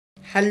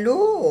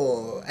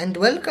Hello and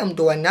welcome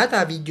to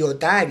another video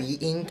diary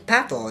in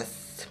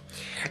Paphos.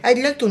 I'd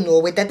like to know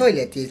where the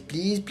toilet is,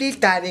 please. Please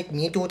direct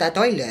me to the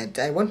toilet.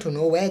 I want to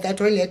know where the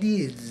toilet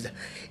is.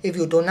 If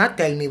you do not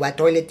tell me what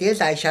toilet is,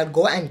 I shall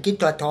go and get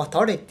the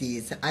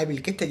authorities. I will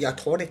get to the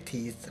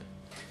authorities.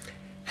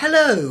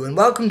 Hello and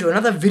welcome to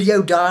another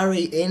video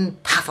diary in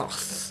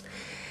Paphos.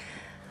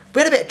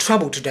 We had a bit of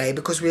trouble today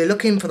because we were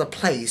looking for the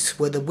place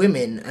where the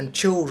women and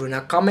children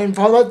are coming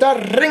for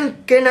the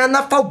drinking and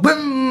the for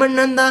women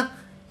and the...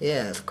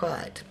 Yes,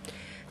 quite.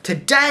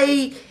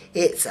 Today,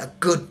 it's a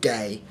good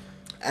day.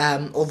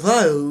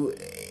 Although,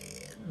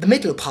 the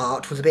middle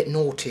part was a bit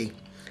naughty.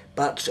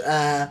 But,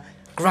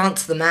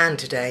 grant's the man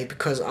today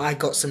because I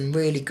got some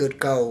really good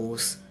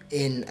goals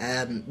in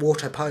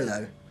water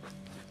polo.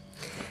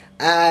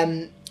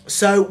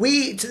 So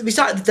we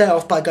started the day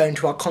off by going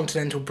to our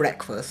continental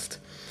breakfast,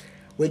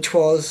 which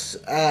was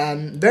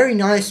very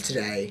nice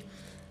today,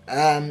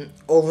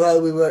 although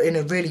we were in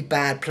a really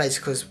bad place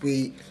because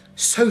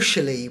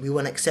socially we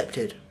weren't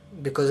accepted,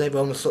 because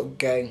everyone was sort of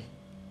going,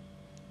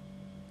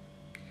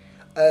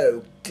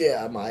 oh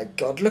dear my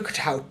god, look at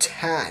how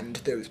tanned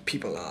those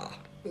people are.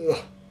 Ugh,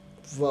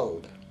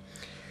 vulgar.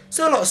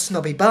 So a lot of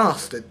snobby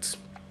bastards.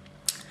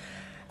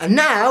 And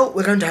now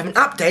we're going to have an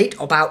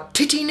update about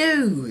Titty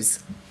News.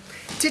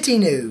 Titty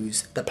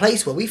News, the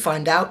place where we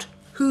find out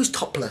who's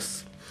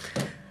topless.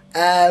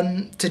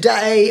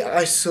 Today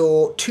I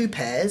saw two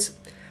pairs,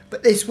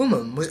 but this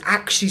woman was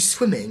actually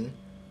swimming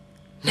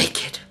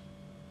naked.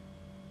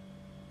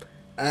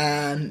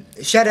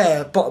 She had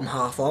her bottom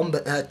half on,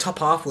 but her top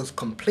half was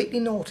completely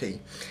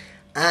naughty.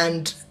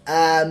 And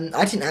I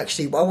wasn't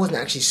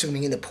actually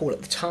swimming in the pool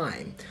at the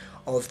time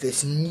of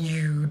this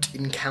nude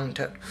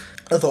encounter.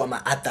 I thought I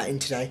might add that in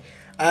today.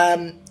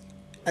 And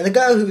the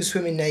girl who was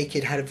swimming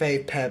naked had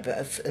a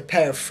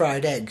pair of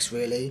fried eggs,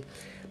 really.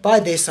 By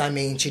this I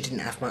mean she didn't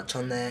have much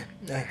on there.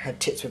 Her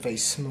tits were very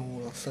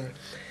small, so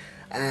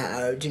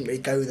I didn't really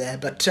go there.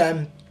 But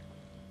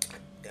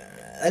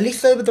at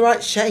least they were the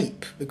right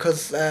shape,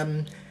 because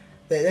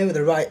they were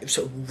the right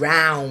sort of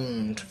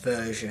round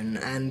version,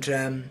 and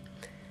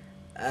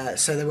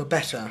so they were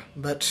better.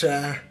 But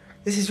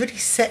this is really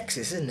sexist,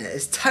 isn't it?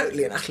 It's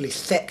totally and utterly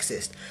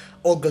sexist.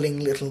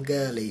 Ogling little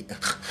girly.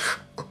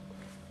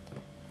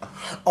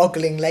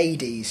 Ogling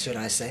ladies, should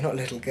I say, not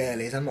little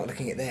girlies. I'm not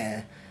looking at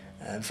their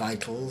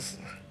vitals.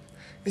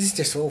 This is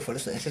just awful,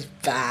 isn't it? It's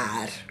just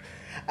bad.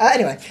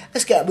 Anyway,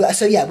 let's get...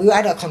 So yeah, we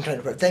had our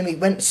continental breakfast. Then we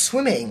went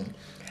swimming,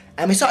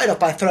 and we started off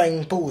by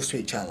throwing balls to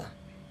each other.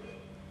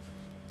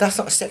 That's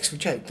not a sexual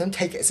joke. Don't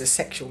take it as a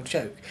sexual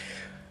joke.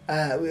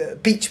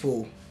 Beach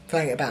ball,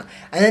 throwing it about.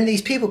 And then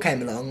these people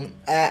came along,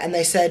 and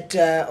they said,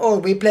 oh,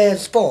 we play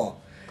as four.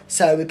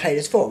 So we played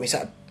as four. We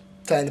started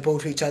throwing the ball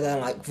to each other,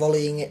 like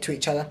volleying it to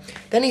each other.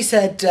 Then he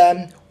said,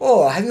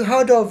 oh, have you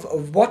heard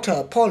of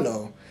water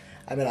polo?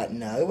 And we're like,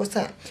 no, what's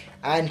that?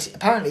 And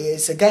apparently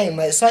it's a game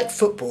where it's like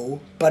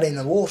football, but in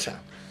the water.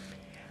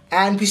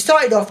 And we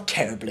started off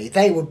terribly.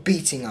 They were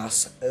beating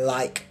us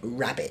like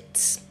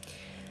rabbits.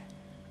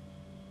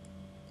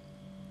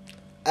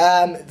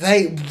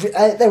 They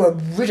were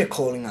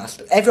ridiculing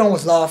us. Everyone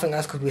was laughing at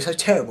us because we were so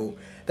terrible.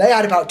 They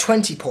had about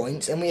 20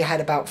 points and we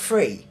had about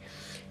 3.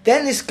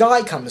 Then this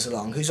guy comes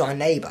along, who's our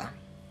neighbour.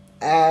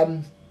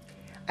 And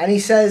he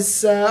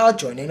says, I'll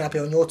join in, I'll be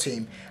on your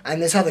team.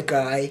 And this other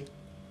guy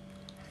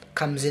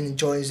comes in and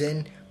joins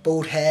in,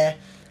 bald hair,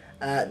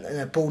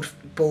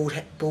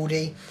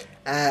 baldy,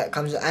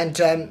 comes, and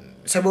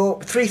so we're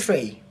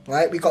 3-3,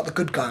 right? We got the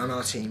good guy on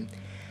our team,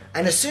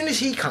 and as soon as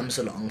he comes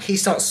along, he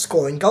starts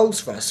scoring goals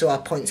for us, so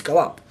our points go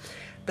up.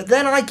 But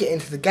then I get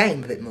into the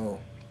game a bit more.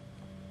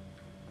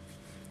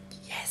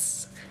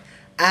 Yes,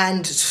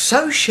 and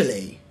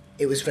socially,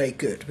 it was very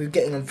good. We were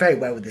getting on very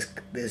well with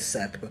this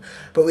people,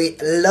 but we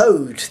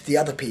loathed the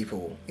other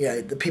people. You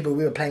know, the people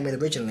we were playing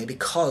with originally,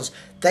 because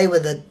they were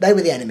the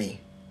enemy.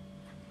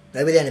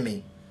 They were the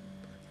enemy,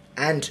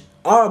 and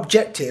our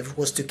objective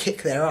was to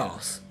kick their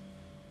ass.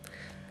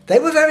 They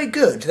were very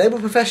good. They were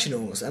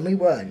professionals, and we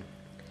weren't.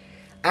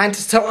 And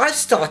so I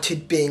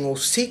started being all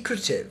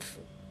secretive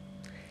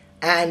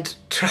and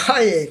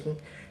trying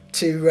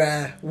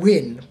to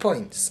win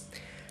points.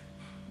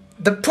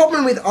 The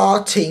problem with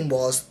our team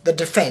was the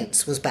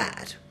defence was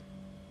bad.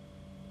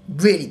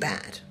 Really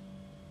bad.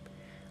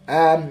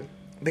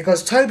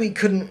 Because Toby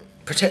couldn't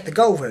protect the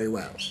goal very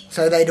well.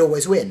 So they'd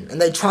always win. And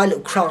they'd try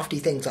little crafty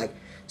things like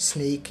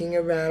sneaking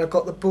around, I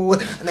got the ball,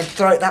 and they'd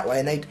throw it that way,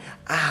 and they'd,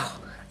 ow,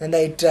 and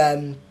they'd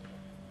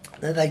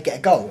get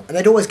a goal. And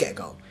they'd always get a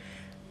goal.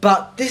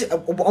 But this,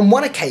 on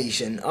one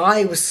occasion,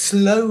 I was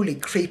slowly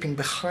creeping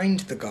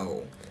behind the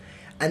goal.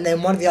 And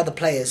then one of the other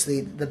players,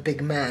 the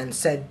big man,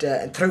 said,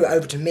 threw it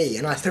over to me,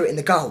 and I threw it in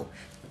the goal.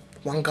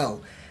 One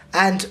goal.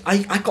 And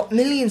I got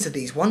millions of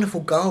these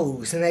wonderful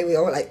goals, and they were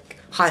all like,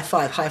 high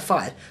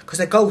five, because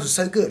their goals were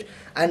so good.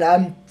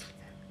 And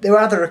there were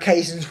other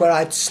occasions where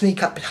I'd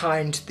sneak up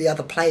behind the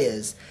other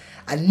players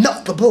and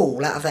knock the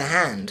ball out of their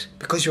hand,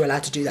 because you're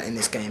allowed to do that in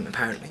this game,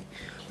 apparently.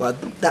 Well,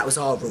 that was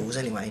our rules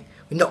anyway.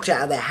 We knocked it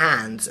out of their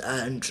hands,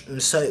 and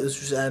so it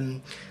was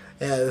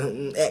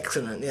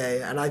Excellent,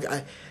 yeah. And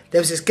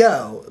there was this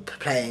girl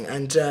playing,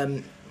 and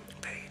very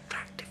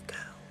attractive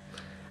girl,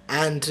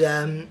 and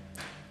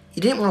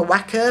you didn't want to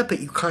whack her,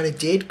 but you kind of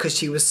did, because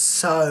she was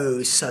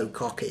so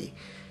cocky.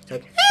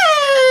 Like,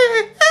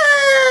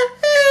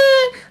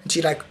 and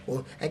she like,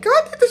 well, I go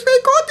this way,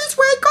 go this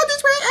way, go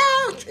this way,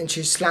 ouch, and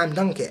she slam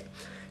dunk it.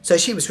 So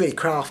she was really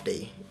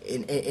crafty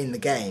in the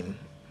game.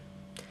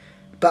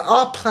 But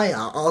our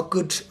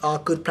good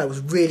player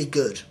was really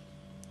good.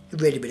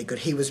 Really good.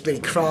 He was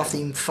really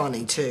crafty and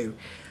funny too.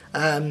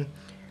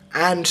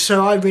 And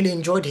so I really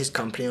enjoyed his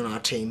company on our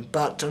team.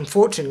 But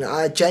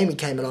unfortunately, Jamie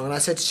came along, and I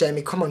said to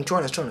Jamie, come on,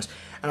 join us.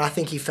 And I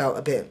think he felt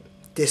a bit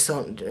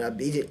dishonored.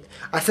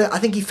 I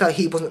think he felt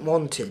he wasn't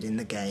wanted in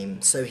the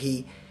game, so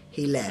he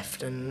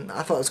left. And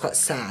I thought it was quite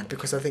sad,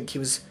 because I think he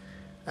was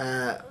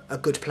a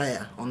good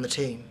player on the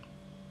team.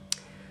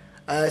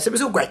 So it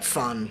was all great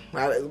fun,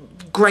 and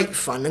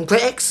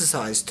great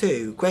exercise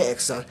too. Great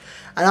exercise.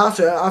 And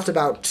after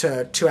about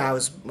 2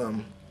 hours, about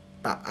an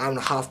hour and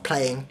a half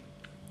playing,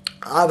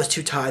 I was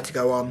too tired to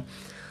go on.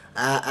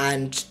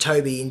 And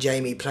Toby and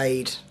Jamie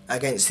played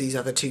against this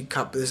other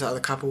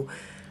couple,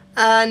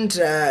 and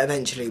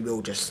eventually we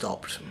all just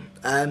stopped.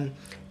 Then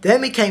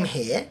we came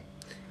here,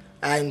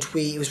 and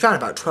it was around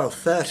about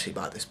 12:30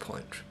 by this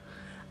point,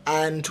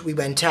 and we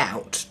went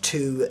out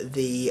to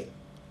the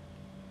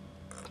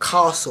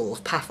Castle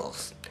of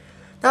Paphos.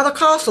 Now, the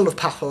Castle of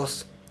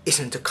Paphos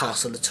isn't a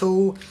castle at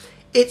all.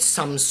 It's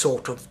some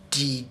sort of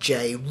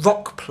DJ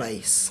rock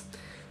place.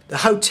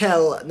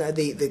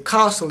 The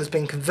castle has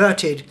been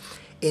converted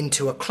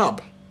into a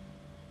club,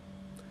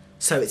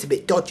 so it's a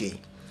bit dodgy.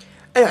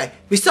 Anyway,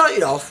 we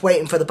started off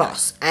waiting for the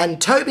bus,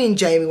 and Toby and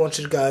Jamie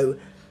wanted to go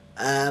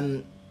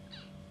on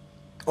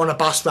a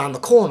bus round the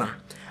corner,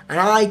 and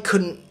I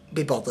couldn't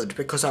be bothered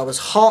because I was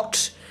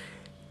hot,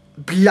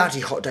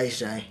 bloody hot day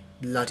today,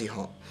 bloody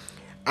hot.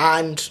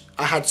 And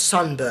I had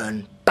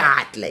sunburn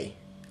badly,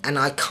 and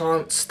I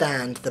can't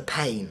stand the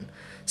pain.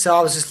 So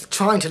I was just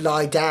trying to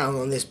lie down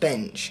on this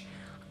bench.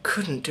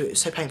 Couldn't do it, it was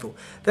so painful.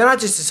 Then I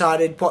just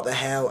decided, what the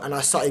hell, and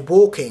I started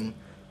walking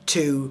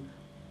to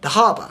the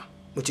harbour,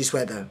 which is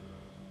where the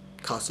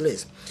castle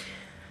is.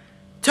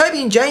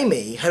 Toby and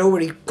Jamie had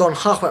already gone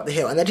halfway up the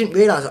hill, and they didn't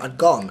realise that I'd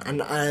gone,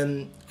 and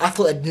I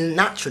thought they'd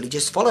naturally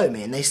just follow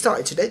me, and they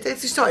started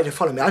to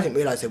follow me. I didn't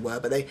realise they were,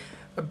 but they...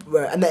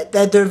 And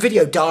there are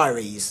video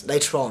diaries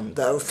later on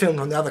that were filmed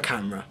on the other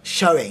camera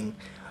showing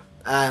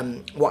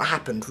what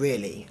happened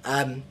really.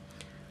 And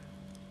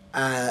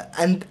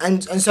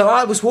so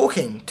I was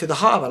walking to the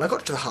harbour, and I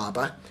got to the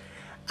harbour,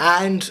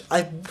 and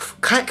I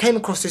came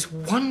across this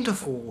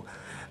wonderful,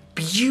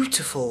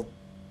 beautiful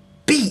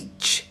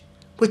beach,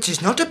 which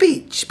is not a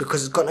beach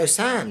because it's got no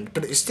sand,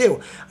 but it's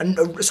still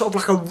sort of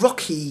like a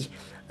rocky,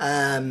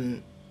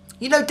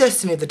 you know,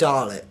 Destiny of the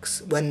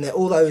Daleks, when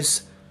all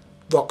those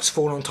rocks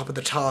fall on top of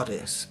the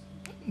TARDIS,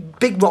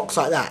 big rocks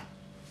like that,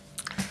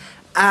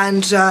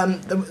 and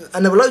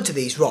there were loads of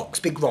these rocks,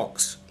 big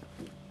rocks,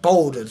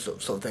 boulders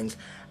sort of things,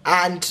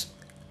 and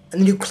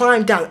then you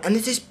climb down, and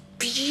there's this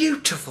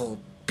beautiful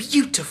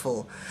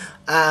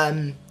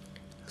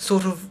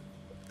sort of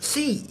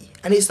sea,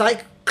 and it's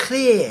like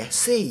clear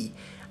sea,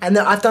 and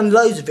I've done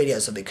loads of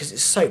videos of it because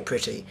it's so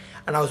pretty.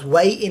 And I was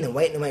waiting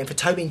for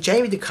Toby and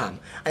Jamie to come,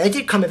 and they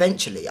did come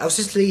eventually. I was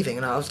just leaving,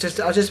 and I was just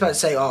about to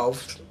say, oh,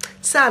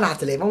 sad I have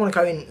to leave, I want to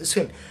go in and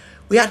swim.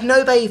 We had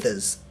no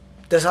bathers.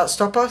 Does that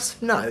stop us?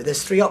 No,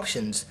 there's 3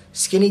 options: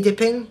 skinny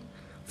dipping,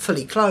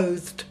 fully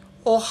clothed,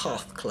 or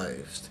half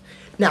clothed.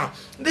 Now,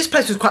 this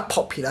place was quite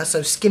popular,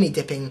 so skinny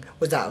dipping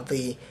was out of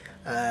the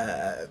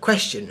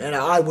question, and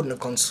I wouldn't have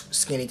gone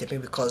skinny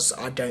dipping because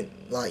I don't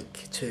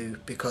like to,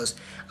 because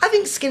I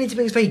think skinny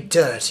dipping is very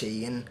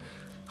dirty and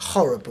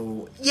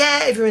horrible.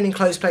 Yeah, if you're in an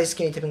enclosed place,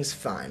 skinny dipping is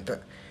fine,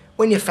 but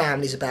when your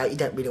family's about, you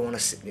don't really want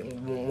to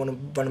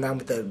run around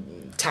with the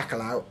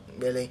tackle out,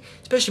 really.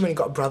 Especially when you've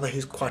got a brother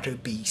who's quite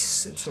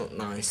obese. It's not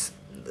nice.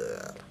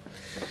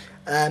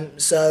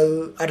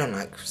 So I don't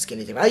like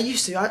skinny dipping. I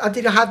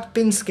have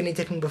been skinny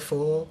dipping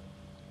before.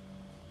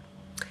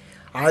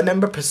 I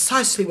remember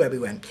precisely where we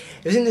went.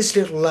 It was in this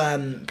little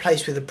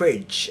place with a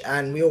bridge,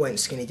 and we all went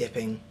skinny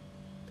dipping.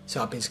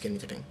 So I've been skinny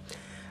dipping.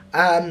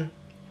 And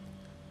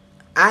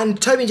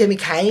Toby and Jamie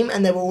came,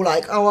 and they were all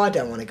like, oh, I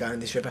don't want to go in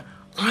this river.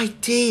 I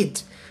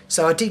did.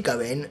 So I did go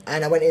in,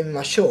 and I went in with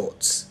my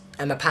shorts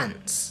and my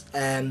pants.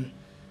 I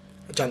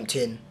jumped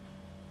in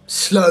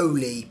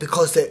slowly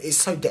because it's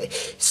so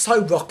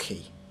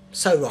rocky,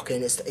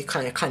 and it's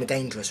kind of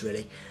dangerous,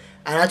 really.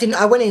 And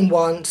I went in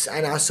once,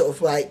 and I was sort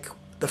of like,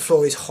 the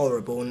floor is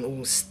horrible and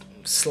all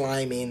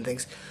slimy and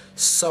things.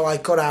 So I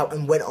got out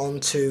and went on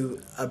to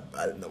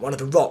one of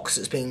the rocks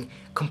that's being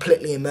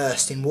completely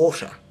immersed in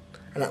water,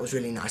 and that was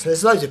really nice. And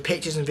there's loads of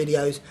pictures and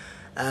videos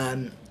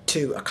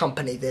to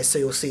accompany this, so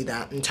you'll see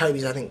that. And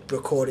Toby's, I think,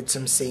 recorded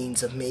some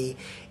scenes of me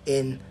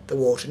in the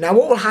water. Now,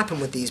 what will happen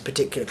with these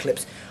particular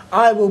clips?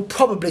 I will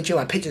probably do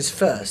my pictures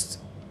first,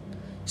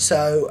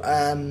 so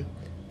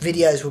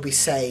videos will be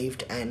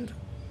saved and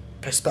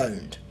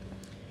postponed.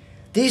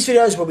 These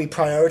videos will be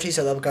priority,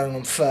 so they'll be going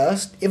on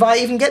first. If I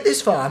even get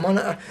this far,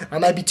 I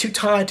may be too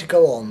tired to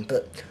go on,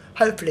 but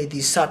hopefully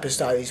these Cyprus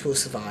diaries will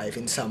survive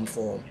in some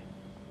form.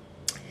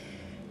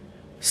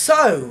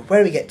 So,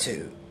 where do we get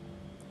to?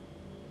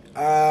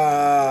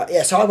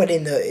 Yeah, so I went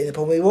in the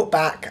pool, we walked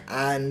back,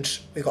 and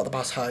we got the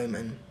bus home,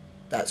 and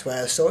that's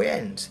where the story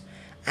ends.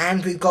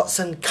 And we've got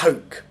some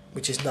Coke,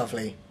 which is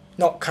lovely.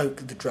 Not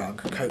Coke the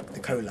drug, Coke the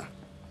cola.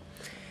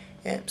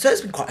 Yeah, so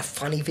it's been quite a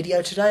funny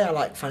video today. I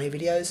like funny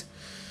videos.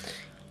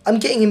 I'm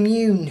getting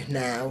immune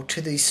now to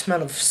the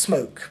smell of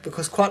smoke,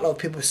 because quite a lot of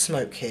people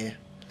smoke here.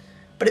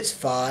 But it's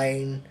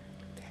fine.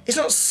 It's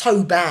not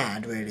so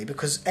bad, really,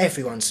 because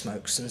everyone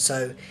smokes, and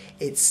so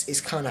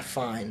it's kind of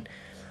fine.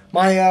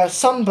 My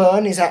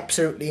sunburn is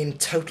absolutely in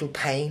total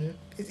pain.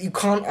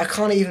 I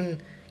can't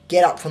even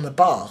get up from the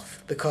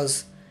bath,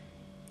 because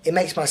it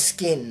makes my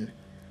skin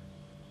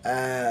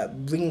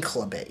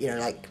wrinkle a bit, you know,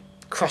 like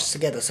cross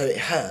together, so it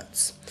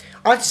hurts.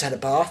 I just had a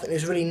bath, and it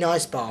was a really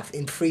nice bath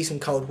in freezing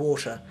cold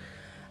water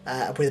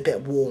with a bit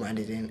of warm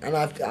added in, and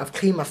I've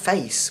cleaned my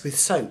face with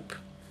soap,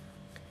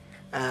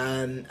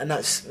 and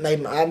that's made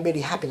me, I'm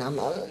really happy now.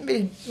 I'm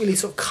really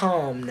sort of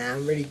calm now.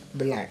 I'm really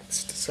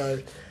relaxed.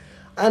 So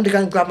I'm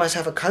going to grab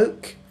myself a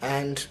Coke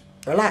and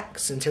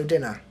relax until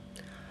dinner.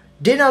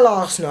 Dinner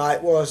last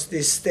night was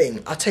this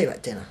thing. I'll tell you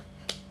about dinner.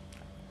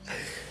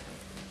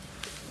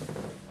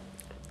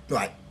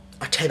 Right,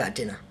 I'll tell you about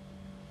dinner.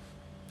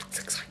 It's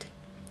exciting.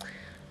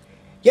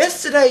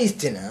 Yesterday's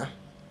dinner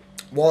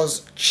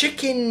was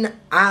chicken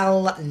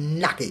al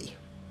nagi.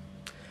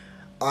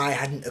 I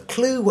hadn't a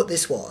clue what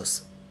this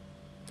was.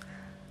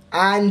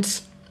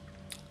 And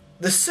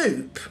the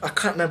soup, I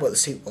can't remember what the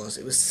soup was.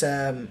 It was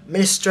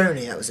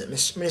minestrone, that was it.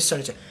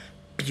 Minestrone,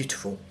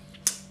 beautiful,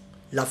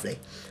 lovely.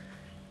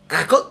 And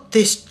I got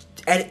this,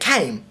 and it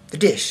came,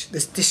 this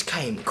dish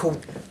came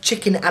called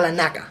chicken alla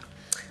naga,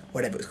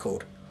 whatever it was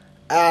called.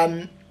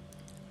 And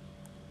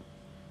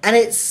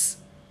it's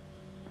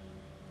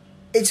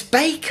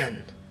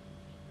bacon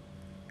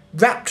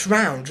wrapped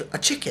round a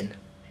chicken.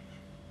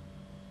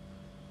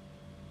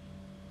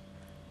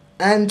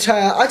 And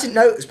I didn't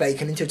know it was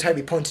bacon until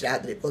Toby pointed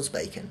out that it was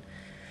bacon.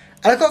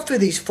 And I got through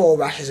these 4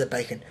 rashers of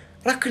bacon,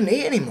 and I couldn't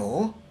eat any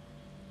more.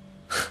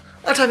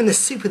 I was having the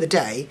soup of the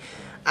day,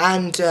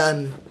 and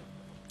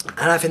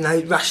having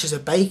those rashers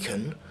of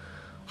bacon.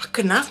 I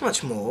couldn't have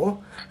much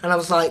more, and I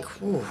was like,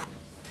 ooh.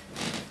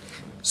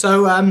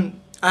 So I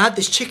had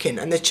this chicken,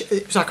 and it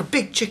was like a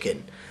big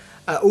chicken,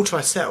 all to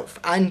myself.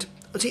 And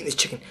I was eating this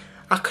chicken.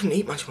 I couldn't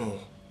eat much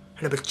more.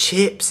 And there were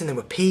chips, and there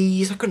were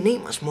peas. I couldn't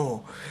eat much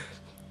more.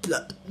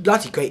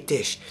 Bloody great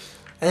dish.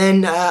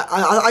 And then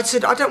I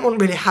said I don't want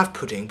to really have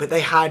pudding, but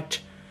they had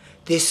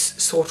this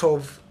sort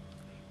of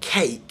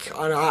cake,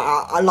 and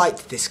I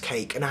liked this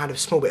cake, and I had a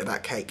small bit of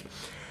that cake.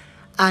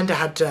 And I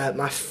had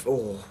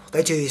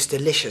they do this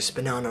delicious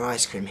banana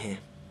ice cream here,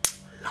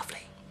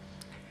 lovely.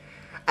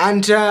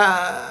 And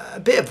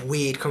a bit of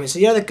weird comments.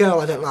 The other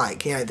girl I don't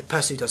like, you know, the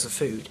person who does the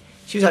food,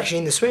 she was actually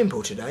in the swimming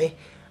pool today,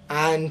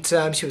 and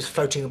she was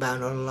floating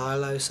about on a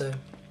lilo, so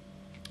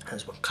that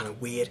was kind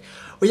of weird.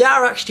 We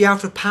are actually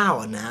out of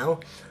power now,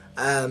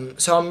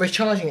 so I'm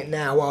recharging it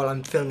now while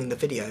I'm filming the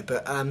video,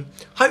 but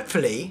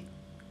hopefully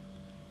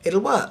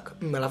it'll work.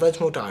 We'll have loads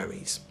more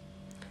diaries.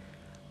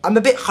 I'm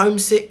a bit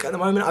homesick at the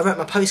moment. I wrote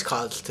my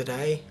postcards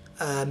today.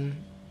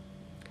 I'm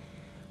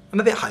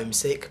a bit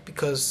homesick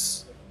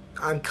because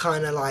I'm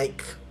kind of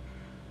like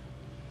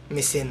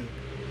missing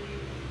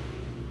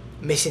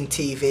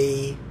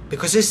TV,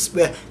 because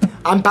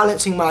I'm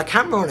balancing my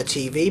camera on a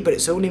TV, but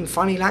it's all in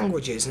funny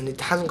languages and it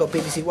hasn't got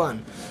BBC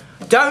One.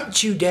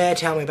 Don't you dare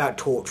tell me about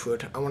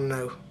Torchwood. I want to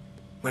know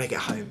when I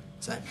get home.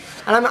 So,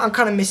 and I'm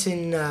kind of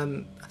missing.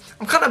 I'm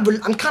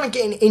kind of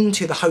getting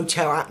into the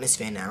hotel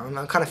atmosphere now, and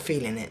I'm kind of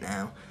feeling it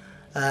now.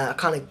 I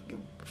kind of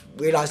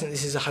realising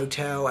this is a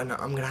hotel, and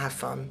I'm gonna have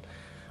fun.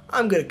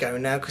 I'm gonna go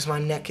now because my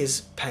neck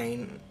is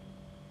pain.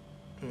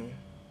 I'm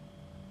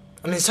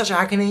in such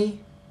agony.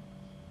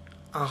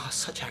 Oh,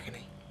 such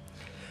agony.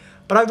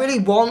 But I really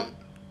want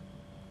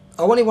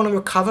to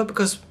recover,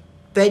 because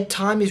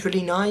bedtime is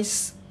really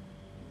nice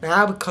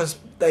now, because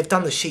they've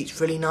done the sheets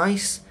really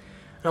nice,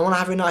 and I want to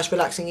have a nice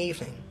relaxing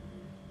evening.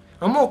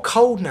 I'm more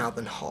cold now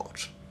than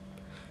hot,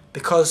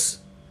 because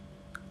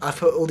I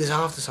put all this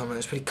after sun and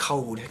it's pretty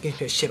cold. It gives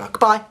me a shiver.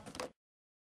 Goodbye.